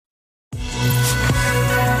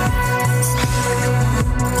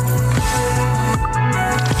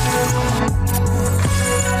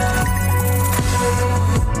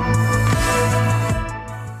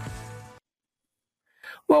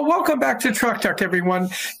Welcome back to Truck Talk, everyone.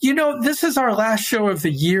 This is our last show of the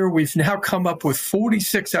year. We've now come up with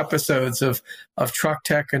 46 episodes of Truck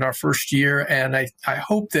Tech in our first year, and I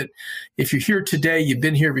hope that if you're here today, you've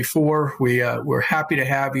been here before. We're happy to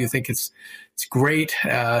have you. I think it's great.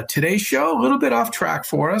 Today's show, a little bit off track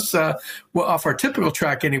for us, off our typical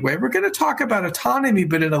track anyway. We're going to talk about autonomy,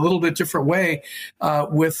 but in a little bit different way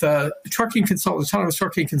with autonomous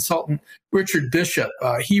trucking consultant Richard Bishop.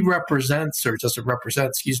 He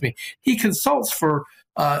consults for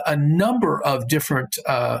a number of different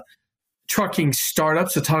trucking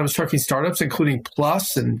startups, autonomous trucking startups, including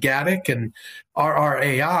Plus and Gatik and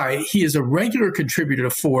RRAI. He is a regular contributor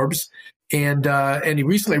to Forbes. And he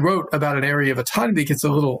recently wrote about an area of autonomy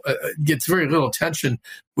that gets very little attention,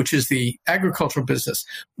 which is the agricultural business.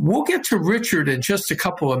 We'll get to Richard in just a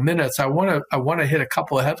couple of minutes. I want to hit a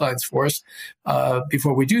couple of headlines for us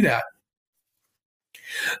before we do that.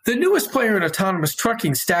 The newest player in autonomous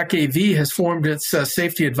trucking, Stack AV, has formed its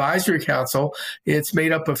Safety Advisory Council. It's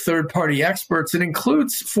made up of third-party experts and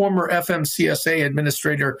includes former FMCSA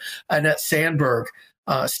Administrator Annette Sandberg.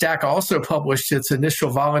 Stack also published its initial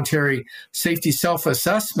voluntary safety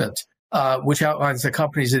self-assessment, which outlines the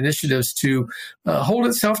company's initiatives to hold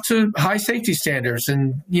itself to high safety standards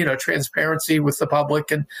and, transparency with the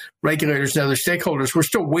public and regulators and other stakeholders. We're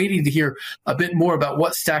still waiting to hear a bit more about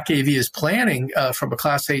what Stack AV is planning from a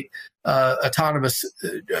Class 8 autonomous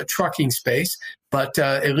trucking space, but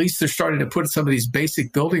at least they're starting to put some of these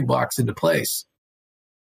basic building blocks into place.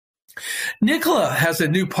 Nikola has a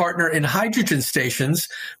new partner in hydrogen stations.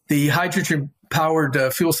 The hydrogen-powered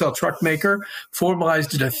fuel cell truck maker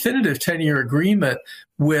formalized a definitive 10-year agreement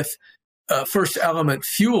with First Element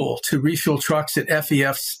Fuel to refuel trucks at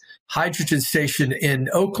FEF's hydrogen station in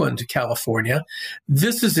Oakland, California.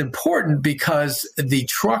 This is important because the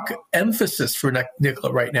truck emphasis for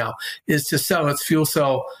Nikola right now is to sell its fuel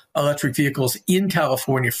cell electric vehicles in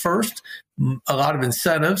California first. A lot of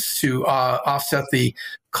incentives to offset the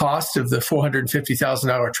cost of the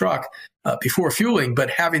 $450,000 truck before fueling, but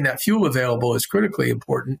having that fuel available is critically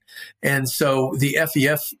important. And so the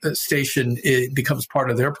FEF station becomes part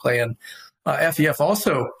of their plan. FEF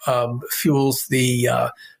also fuels the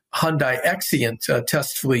Hyundai Exient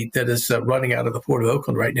test fleet that is running out of the Port of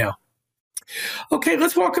Oakland right now. Okay,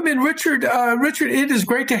 let's welcome in Richard. Richard, it is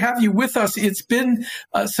great to have you with us. It's been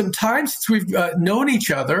some time since we've known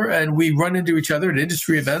each other, and we run into each other at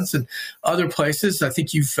industry events and other places. I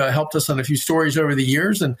think you've helped us on a few stories over the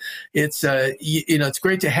years, and it's it's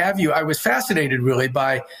great to have you. I was fascinated really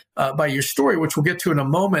by your story, which we'll get to in a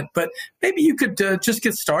moment. But maybe you could just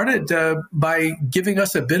get started by giving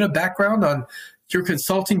us a bit of background on your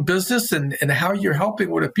consulting business and how you're helping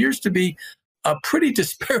what appears to be a pretty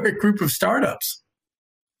disparate group of startups.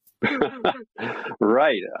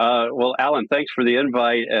 Right. Well, Alan, thanks for the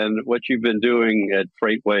invite. And what you've been doing at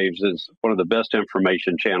FreightWaves is one of the best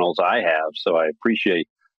information channels I have. So I appreciate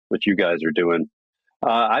what you guys are doing.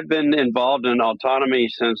 I've been involved in autonomy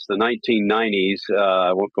since the 1990s.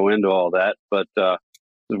 I won't go into all that, but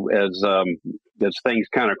as things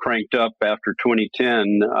kind of cranked up after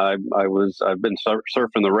 2010, I've been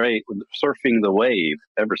surfing the wave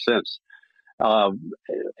ever since.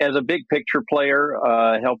 As a big picture player,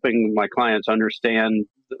 helping my clients understand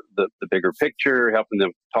the bigger picture, helping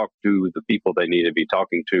them talk to the people they need to be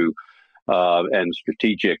talking to, and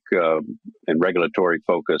strategic and regulatory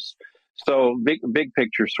focus. So big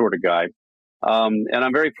picture sort of guy. And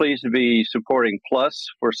I'm very pleased to be supporting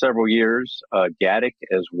Plus for several years, Gatik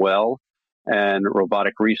as well, and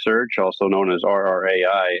Robotic Research, also known as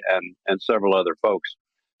RRAI, and several other folks.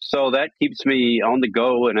 So that keeps me on the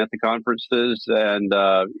go and at the conferences, and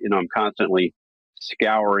I'm constantly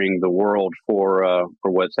scouring the world for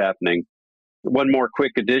what's happening. One more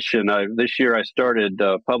quick addition: this year I started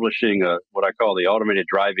publishing what I call the Automated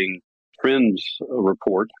Driving Trends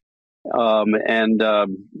Report, so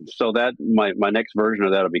that my next version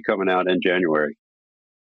of that will be coming out in January.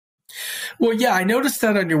 Well, yeah, I noticed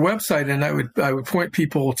that on your website, and I would point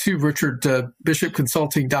people to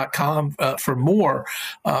richardbishopconsulting.com for more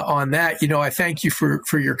on that. I thank you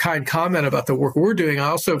for your kind comment about the work we're doing. I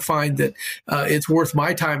also find that it's worth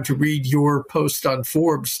my time to read your post on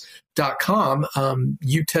Forbes.com.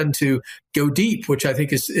 You tend to go deep, which I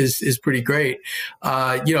think is pretty great.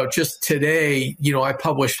 Just today, I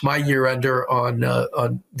published my year-ender on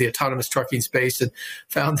the autonomous trucking space and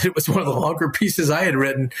found that it was one of the longer pieces I had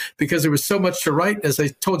written because there was so much to write. As I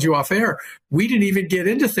told you off air, we didn't even get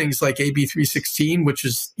into things like AB 316, which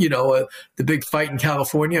is, the big fight in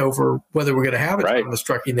California over whether we're going to have autonomous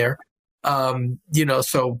trucking there.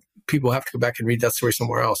 So people have to go back and read that story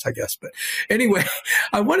somewhere else, I guess. But anyway,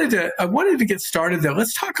 I wanted to get started there.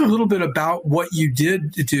 Let's talk a little bit about what you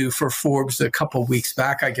did do for Forbes a couple of weeks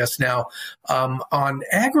back, I guess now, on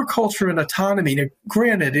agriculture and autonomy. Now,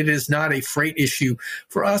 granted, it is not a freight issue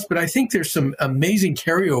for us, but I think there's some amazing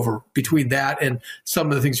carryover between that and some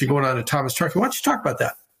of the things that are going on in autonomous trucking. Why don't you talk about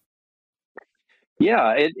that?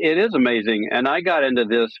 Yeah, it is amazing. And I got into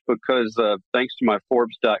this because thanks to my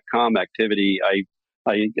Forbes.com activity,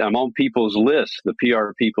 I'm on people's list, the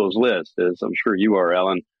PR people's list, as I'm sure you are,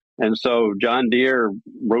 Alan. And so John Deere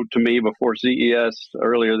wrote to me before CES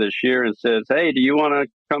earlier this year and says, hey, do you want to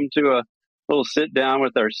come to a little sit down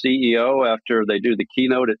with our CEO after they do the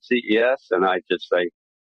keynote at CES? And I just say,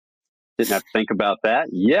 didn't have to think about that.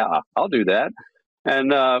 Yeah, I'll do that.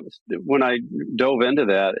 And when I dove into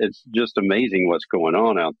that, it's just amazing what's going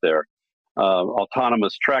on out there.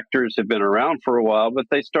 Autonomous tractors have been around for a while, but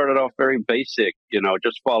they started off very basic,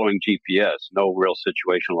 just following GPS, no real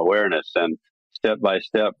situational awareness. And step by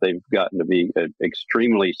step, they've gotten to be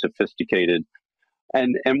extremely sophisticated.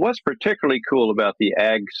 And what's particularly cool about the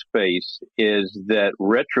ag space is that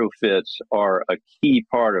retrofits are a key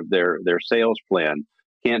part of their sales plan.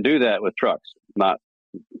 Can't do that with trucks, not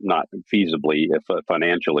feasibly, if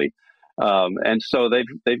financially, and so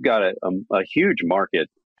they've got a huge market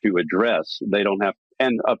to address. They don't have,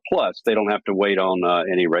 and plus they don't have to wait on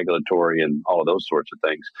any regulatory and all of those sorts of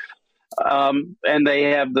things. And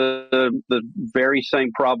they have the very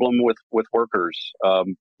same problem with workers.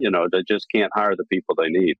 They just can't hire the people they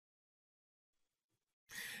need.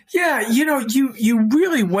 Yeah, you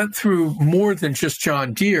really went through more than just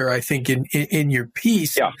John Deere, I think, in your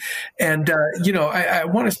piece. Yeah. And I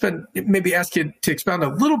want to maybe ask you to expound a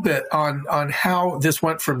little bit on how this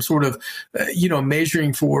went from sort of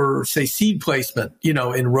measuring for, say, seed placement,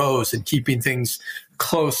 in rows and keeping things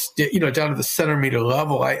close, down to the centimeter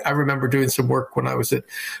level. I remember doing some work when I was at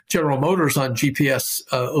General Motors on GPS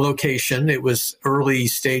location. It was early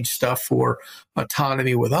stage stuff for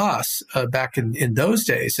autonomy with us back in those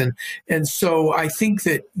days. And so I think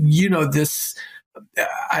that, this,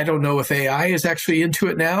 I don't know if AI is actually into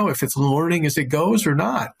it now, if it's learning as it goes or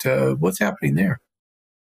not. What's happening there?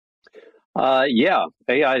 Yeah,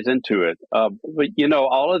 AI is into it. But,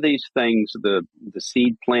 all of these things, the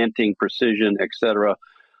seed planting, precision, et cetera,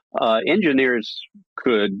 engineers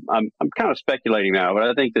could, I'm kind of speculating now, but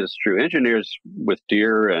I think this is true. Engineers with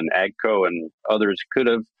Deere and AGCO and others could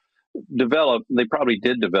have developed, they probably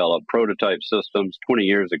did develop prototype systems 20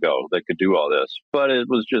 years ago that could do all this, but it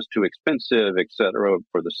was just too expensive, et cetera,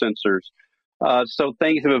 for the sensors. So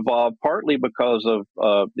things have evolved partly because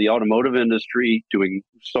of the automotive industry doing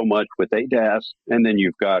so much with ADAS, and then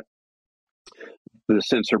you've got the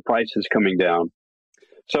sensor prices coming down.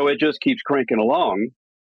 So it just keeps cranking along,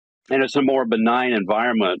 and it's a more benign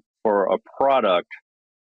environment for a product.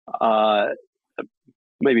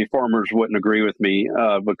 Maybe farmers wouldn't agree with me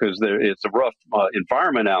because it's a rough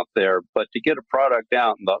environment out there, but to get a product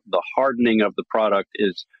out, the hardening of the product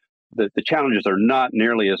is the challenges are not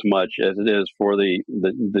nearly as much as it is for the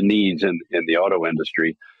needs in the auto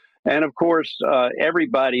industry. And of course,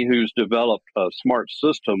 everybody who's developed smart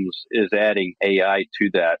systems is adding AI to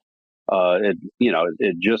that.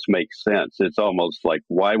 It just makes sense. It's almost like,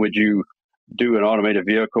 why would you do an automated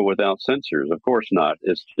vehicle without sensors? Of course not.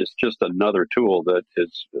 It's just another tool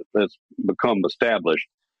that's become established.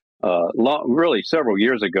 Really several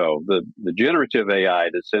years ago, the generative AI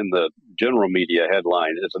that's in the general media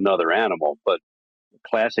headline is another animal, but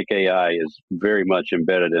classic AI is very much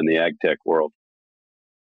embedded in the ag tech world.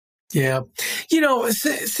 Yeah.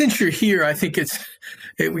 Since you're here, I think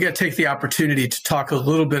we got to take the opportunity to talk a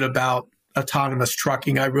little bit about autonomous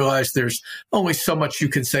trucking. I realize there's only so much you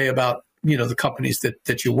can say about the companies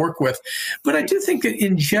that you work with. But I do think that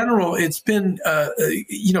in general, it's been,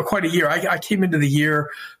 quite a year. I came into the year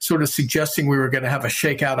sort of suggesting we were going to have a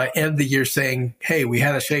shakeout. I end the year saying, hey, we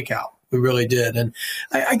had a shakeout. We really did. And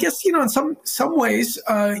I guess, in some ways,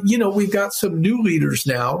 we've got some new leaders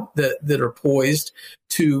now that are poised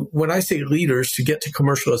to, when I say leaders, to get to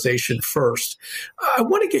commercialization first. I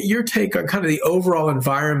want to get your take on kind of the overall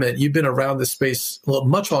environment. You've been around the space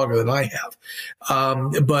much longer than I have.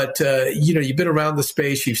 But you've been around the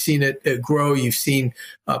space. You've seen it grow. You've seen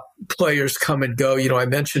players come and go. I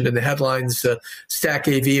mentioned in the headlines, Stack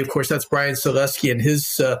AV, of course, that's Brian Selesky and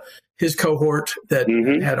his cohort that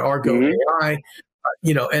had Argo AI,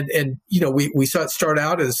 we saw it start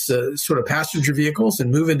out as sort of passenger vehicles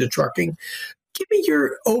and move into trucking. Give me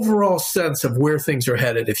your overall sense of where things are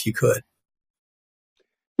headed, if you could.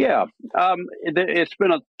 Yeah, it's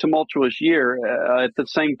been a tumultuous year. At the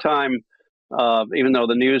same time, even though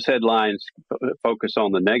the news headlines focus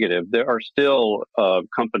on the negative, there are still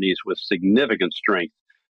companies with significant strength.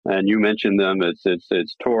 And you mentioned them.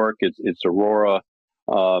 It's Torque, it's Aurora.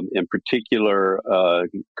 In particular,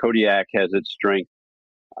 Kodiak has its strength.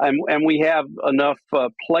 And we have enough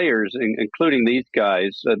players, including these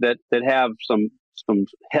guys, that have some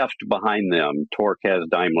heft behind them. Torque has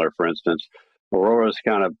Daimler, for instance. Aurora's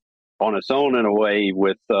kind of on its own in a way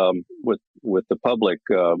with the public,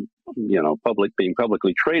 public being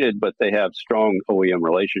publicly traded, but they have strong OEM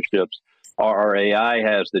relationships. RRAI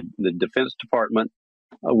has the Defense Department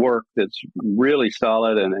work that's really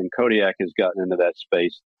solid, and Kodiak has gotten into that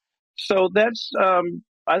space. So that's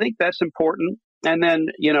I think that's important. And then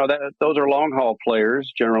those are long haul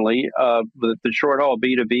players generally. The short haul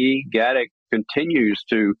B2B, Gatik continues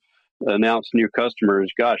to announce new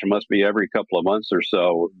customers. Gosh, it must be every couple of months or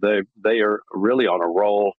so. They are really on a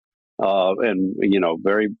roll, and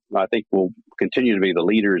I think will continue to be the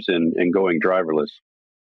leaders in going driverless.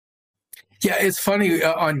 Yeah, it's funny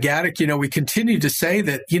on Gatik, we continue to say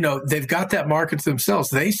that, they've got that market to themselves.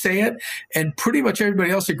 They say it, and pretty much everybody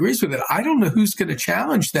else agrees with it. I don't know who's going to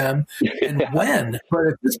challenge them and when, but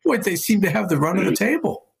at this point, they seem to have the run of the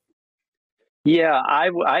table. Yeah,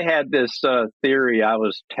 I had this theory I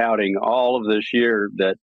was touting all of this year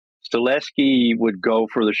that Selesky would go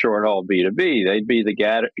for the short haul B2B. They'd be the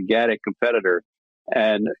Gatik competitor.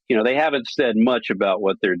 And, they haven't said much about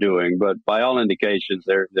what they're doing, but by all indications,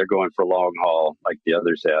 they're going for long haul like the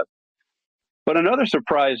others have. But another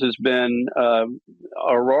surprise has been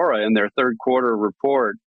Aurora in their third quarter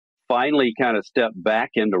report finally kind of stepped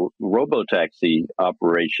back into robotaxi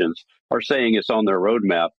operations, or saying it's on their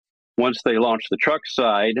roadmap. Once they launch the truck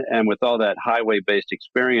side, and with all that highway-based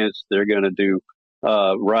experience, they're going to do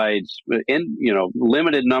rides in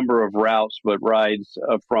limited number of routes, but rides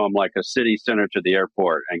from like a city center to the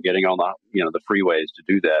airport and getting on the freeways to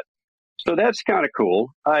do that. So that's kind of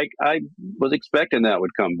cool. I was expecting that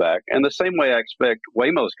would come back, and the same way I expect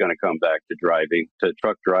Waymo's going to come back to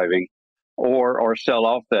truck driving, or sell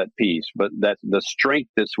off that piece. But that the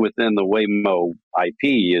strength that's within the Waymo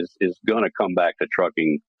IP is going to come back to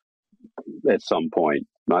trucking at some point,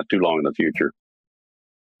 not too long in the future.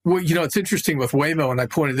 Well, it's interesting with Waymo, and I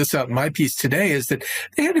pointed this out in my piece today, is that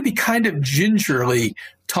they had to be kind of gingerly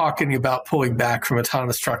talking about pulling back from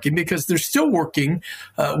autonomous trucking because they're still working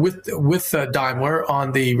with Daimler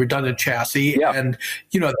on the redundant chassis. Yeah. And,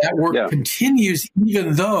 that work continues,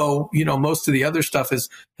 even though, most of the other stuff is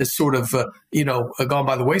sort of, gone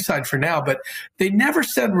by the wayside for now. But they never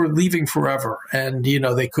said we're leaving forever. And,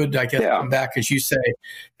 they could, I guess, come back, as you say,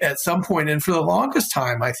 at some point. And for the longest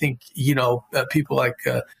time, I think, people like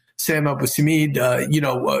Sam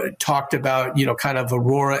Abu-Samid, talked about, kind of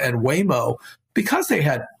Aurora and Waymo, because they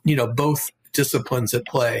had, both disciplines at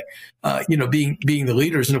play, being the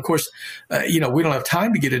leaders. And of course, we don't have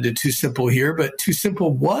time to get into Too Simple here, but Too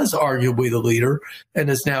Simple was arguably the leader and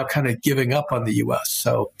is now kind of giving up on the U.S.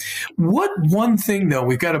 So what one thing, though,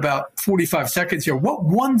 we've got about 45 seconds here. What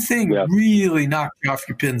one thing really knocked you off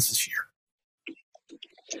your pins this year?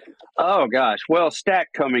 Oh, gosh. Well, Stack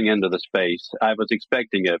coming into the space, I was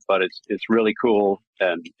expecting it, but it's really cool.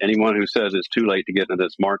 And anyone who says it's too late to get into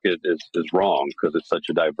this market is wrong, because it's such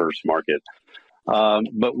a diverse market.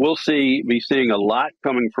 But we'll be seeing a lot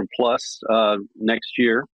coming from Plus next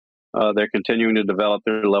year. They're continuing to develop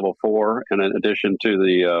their level 4 in addition to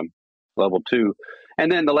the level 2.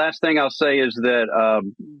 And then the last thing I'll say is that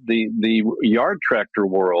the yard tractor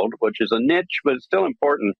world, which is a niche, but it's still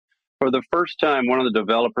important. For the first time, one of the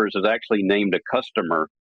developers has actually named a customer,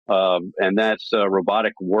 and that's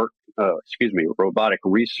robotic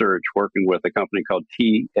research, working with a company called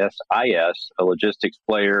TSIS, a logistics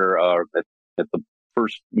player at the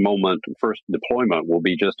first deployment will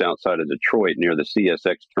be just outside of Detroit near the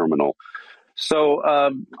CSX terminal. So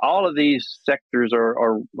all of these sectors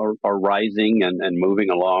are rising and moving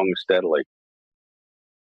along steadily.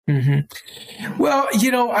 Mm-hmm. Well,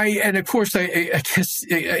 and of course, I guess,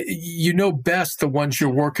 best the ones you're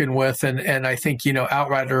working with. And I think,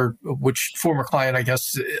 Outrider, which former client, I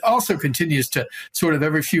guess, also continues to sort of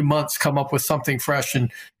every few months come up with something fresh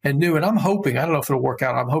and new. And I'm hoping, I don't know if it'll work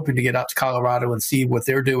out, I'm hoping to get out to Colorado and see what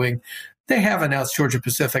they're doing. They have announced Georgia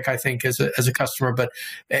Pacific, I think, as a customer,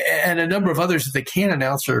 and a number of others that they can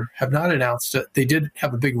announce or have not announced. They did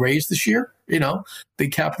have a big raise this year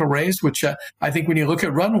big capital raise, which I think when you look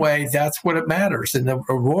at Runway, that's what it matters. And the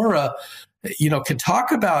Aurora, can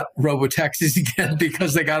talk about robotaxis again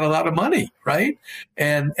because they got a lot of money, right?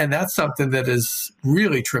 And that's something that is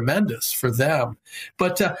really tremendous for them.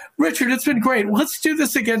 But Richard, it's been great. Let's do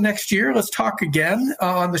this again next year. Let's talk again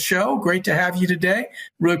on the show. Great to have you today.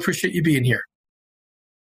 Really appreciate you being here.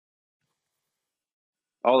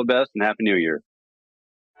 All the best and Happy New Year.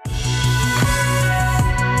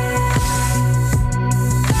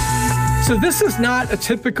 So this is not a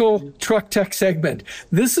typical truck tech segment.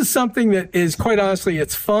 This is something that is, quite honestly,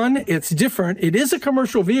 it's fun, it's different, it is a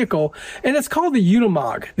commercial vehicle, and it's called the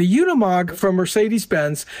Unimog. The Unimog from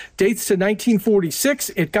Mercedes-Benz dates to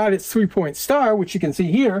 1946. It got its 3-point star, which you can see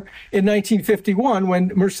here, in 1951 when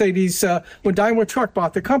when Daimler Truck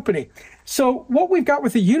bought the company. So what we've got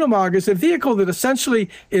with the Unimog is a vehicle that essentially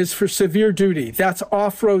is for severe duty. That's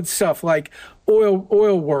off-road stuff like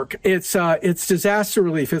oil work. It's disaster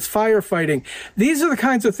relief. It's firefighting. These are the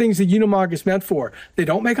kinds of things the Unimog is meant for. They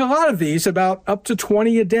don't make a lot of these, about up to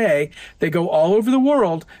 20 a day. They go all over the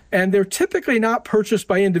world, and they're typically not purchased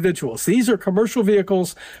by individuals. These are commercial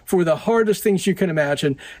vehicles for the hardest things you can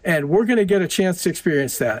imagine, and we're going to get a chance to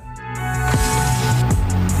experience that.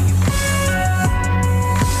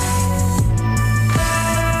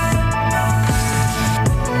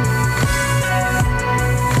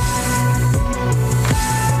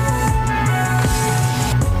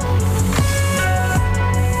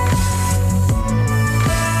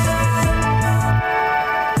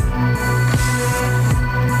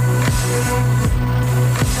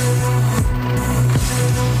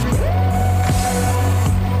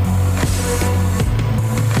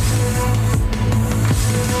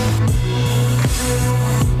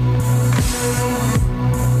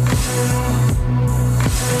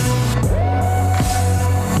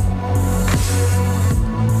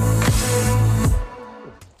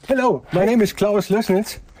 Hello, my name is Klaus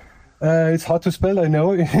Lösnitz. It's hard to spell, I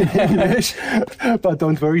know, in English, but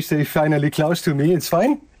don't worry, say finally Klaus to me, it's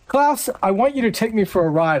fine. Klaus, I want you to take me for a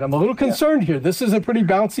ride. I'm a little concerned here. This is a pretty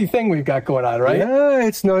bouncy thing we've got going on, right? Yeah,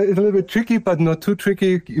 it's a little bit tricky, but not too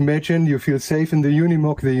tricky. Imagine you feel safe in the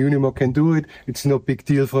Unimog. The Unimog can do it. It's no big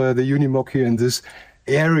deal for the Unimog here in this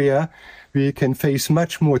area. We can face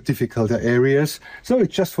much more difficult areas. So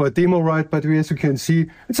it's just for a demo ride, but as you can see,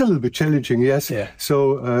 it's a little bit challenging, yes? Yeah.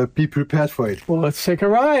 So be prepared for it. Well, let's take a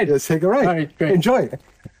ride. Let's take a ride. All right, great. Enjoy.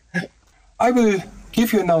 I will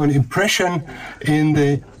give you now an impression in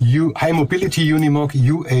the High Mobility Unimog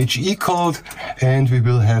UHE code, and we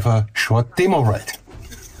will have a short demo ride.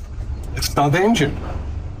 Let's start the engine.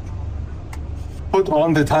 Put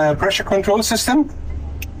on the tire pressure control system.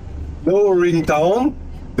 Lowering down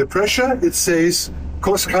the pressure, it says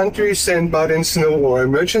cross country, sand, mud and snow or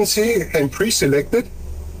emergency, and pre-selected.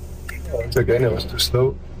 Once again, I was too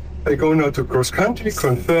slow. I go now to cross country,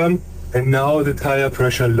 confirm, and now the tire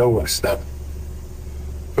pressure lowers down.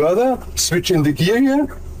 Further, switch in the gear here.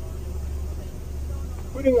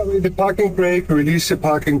 Putting away the parking brake, release the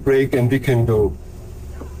parking brake, and we can go.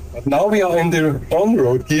 But now we are in the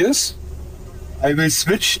on-road gears. I will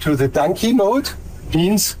switch to the donkey mode,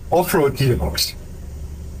 means off-road gearbox.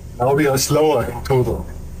 Now we are slower in total.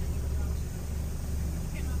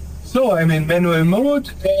 So I'm in manual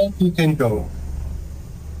mode and we can go.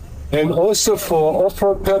 And also for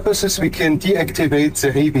off-road purposes, we can deactivate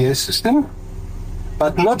the ABS system,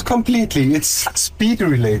 but not completely. It's speed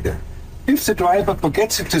related. If the driver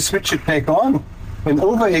forgets to switch it back on and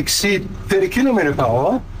over exceed 30 km per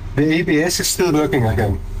hour, the ABS is still working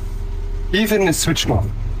again, even in switch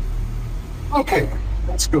mode. Okay,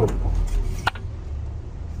 let's go.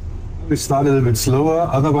 We start a little bit slower,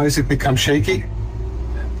 otherwise it becomes shaky.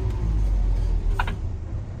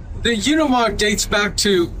 The Unimog dates back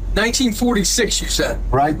to 1946, you said?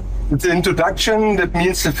 Right. The introduction, that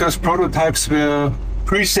means the first prototypes were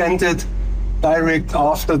presented direct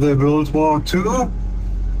after the World War II,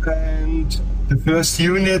 and the first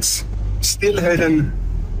units still had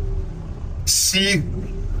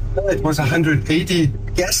it was a 180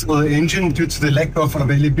 gas oil engine due to the lack of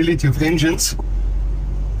availability of engines.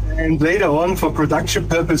 And later on, for production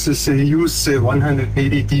purposes, they used the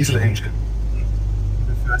 180 diesel engine.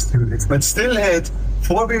 The first units, but still had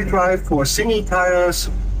four-wheel drive for single tires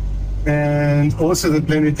and also the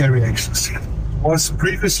planetary axles. It was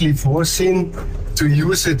previously foreseen to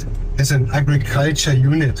use it as an agriculture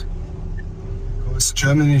unit, because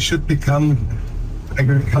Germany should become an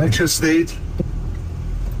agriculture state.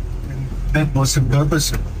 And that was the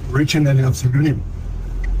purpose originally of the Unimog.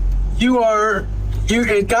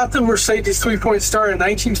 It got the Mercedes 3-point star in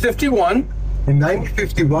 1951. In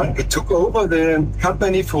 1951, it took over the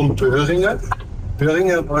company from Böhringer.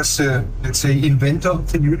 Böhringer was, let's say, inventor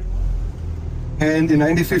of the Unimog. And in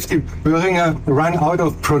 1950, Böhringer ran out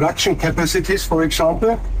of production capacities, for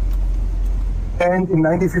example. And in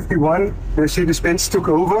 1951, Mercedes-Benz took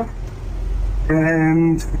over.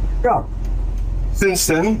 And yeah, since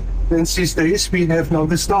then, since these days, we have now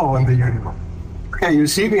the star on the Unimog. Okay, you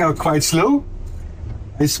see we are quite slow.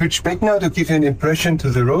 I switch back now to give you an impression to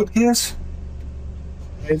the road gears.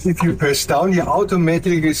 And if you press down, you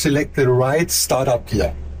automatically select the right startup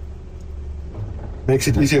gear. Makes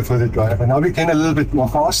it easier for the driver. Now we can a little bit more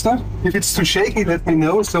faster. If it's too shaky, let me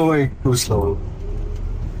know, so I go slow.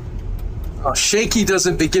 Oh, shaky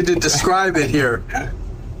doesn't begin to describe it here.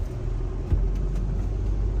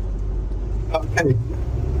 Okay.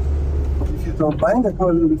 If you don't mind, I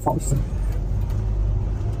go a little bit faster.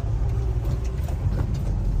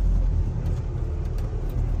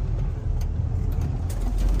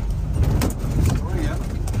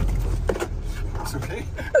 Okay.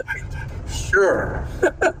 Sure.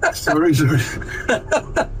 Sorry.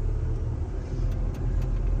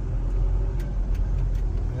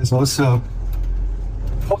 There's also a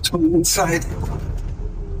pothole inside.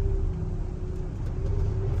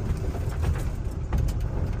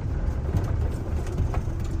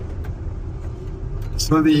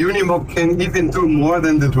 So the Unimog can even do more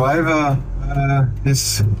than the driver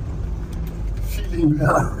is feeling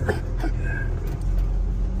well.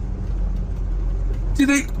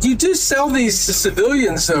 You do sell these to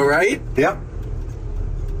civilians though, right? Yeah.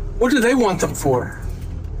 What do they want them for?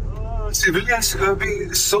 Civilians, we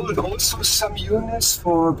sold also some units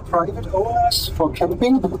for private owners, for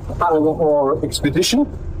camping or expedition,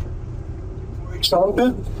 for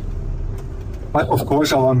example. But of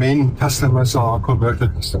course, our main customers are commercial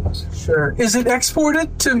customers. Sure. Is it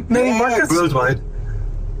exported to many markets? Worldwide.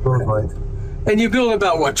 Worldwide. And you build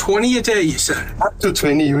about, what, 20 a day, you said? Up to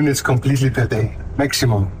 20 units completely per day,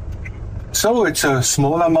 maximum. So it's a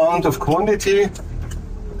small amount of quantity.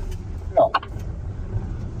 Yeah.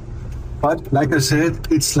 But like I said,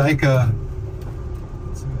 it's like a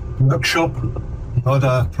workshop, not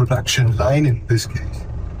a production line in this case.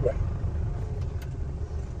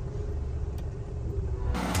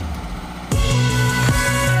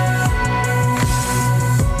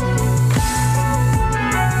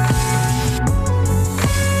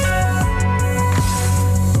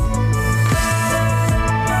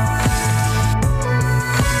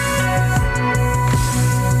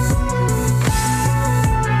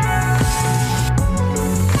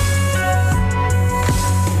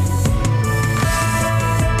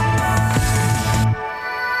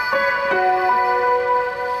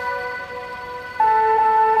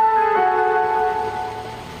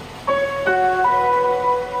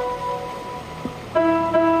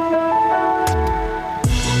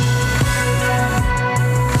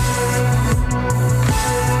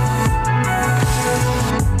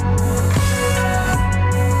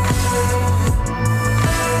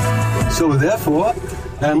 So therefore,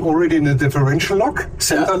 I'm already in the differential lock,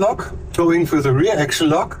 center lock, going for the rear axle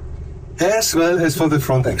lock, as well as for the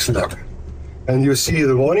front axle lock. And you see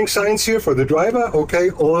the warning signs here for the driver.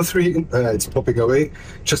 Okay, all three, it's popping away,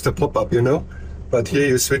 just a pop-up, you know. But here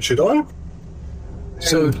you switch it on.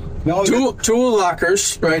 So now dual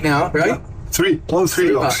lockers right now, right? Yeah, all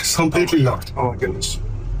three locks, completely locked. Oh my goodness.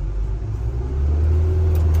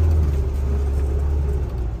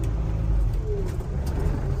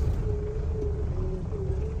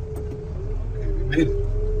 Made it.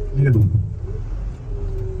 Yeah.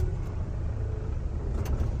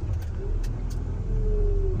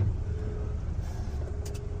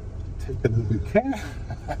 Take a little bit care.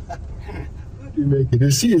 How do you make it?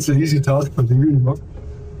 You see, it's an easy task for the Unimog.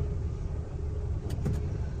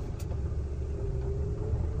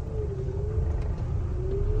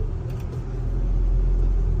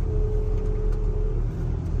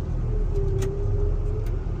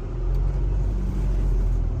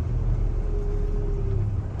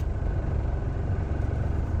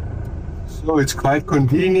 So it's quite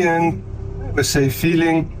convenient, a safe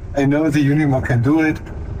feeling. I know the Unimog can do it.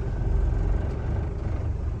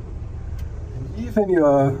 And even you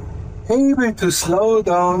are able to slow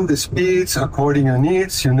down the speeds according to your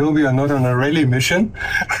needs. You know we are not on a rally mission.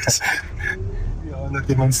 We are on a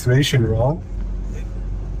demonstration round.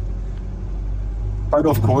 But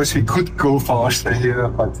of course we could go faster here.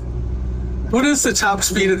 But what is the top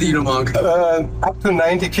speed of the Unimog? Up to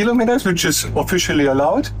 90 kilometers, which is officially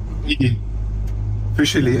allowed. 80.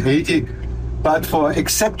 Officially 80, but for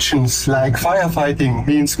exceptions like firefighting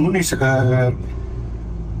means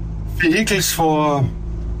vehicles for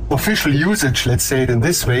official usage, let's say it in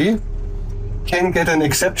this way, can get an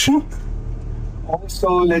exception. Also,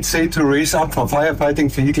 let's say to raise up for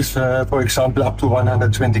firefighting vehicles, for example, up to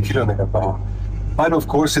 120 kilometers per hour. But of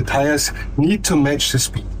course, the tires need to match the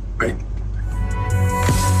speed. Right.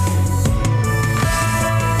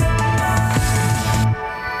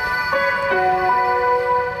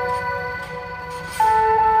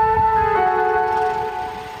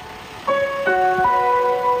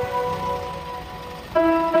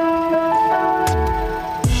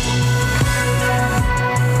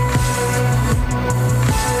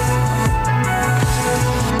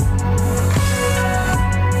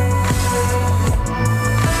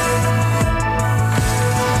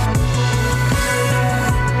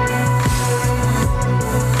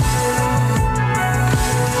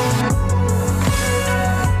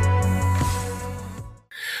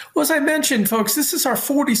 Well, as I mentioned, folks, this is our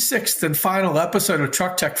 46th and final episode of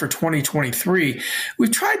Truck Tech for 2023.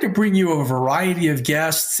 We've tried to bring you a variety of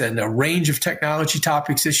guests and a range of technology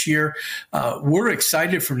topics this year. We're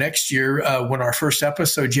excited for next year when our first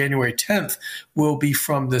episode, January 10th, will be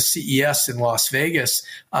from the CES in Las Vegas.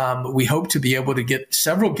 We hope to be able to get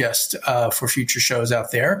several guests for future shows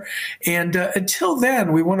out there. And until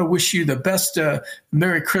then, we want to wish you the best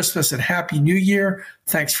Merry Christmas and Happy New Year.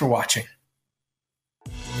 Thanks for watching.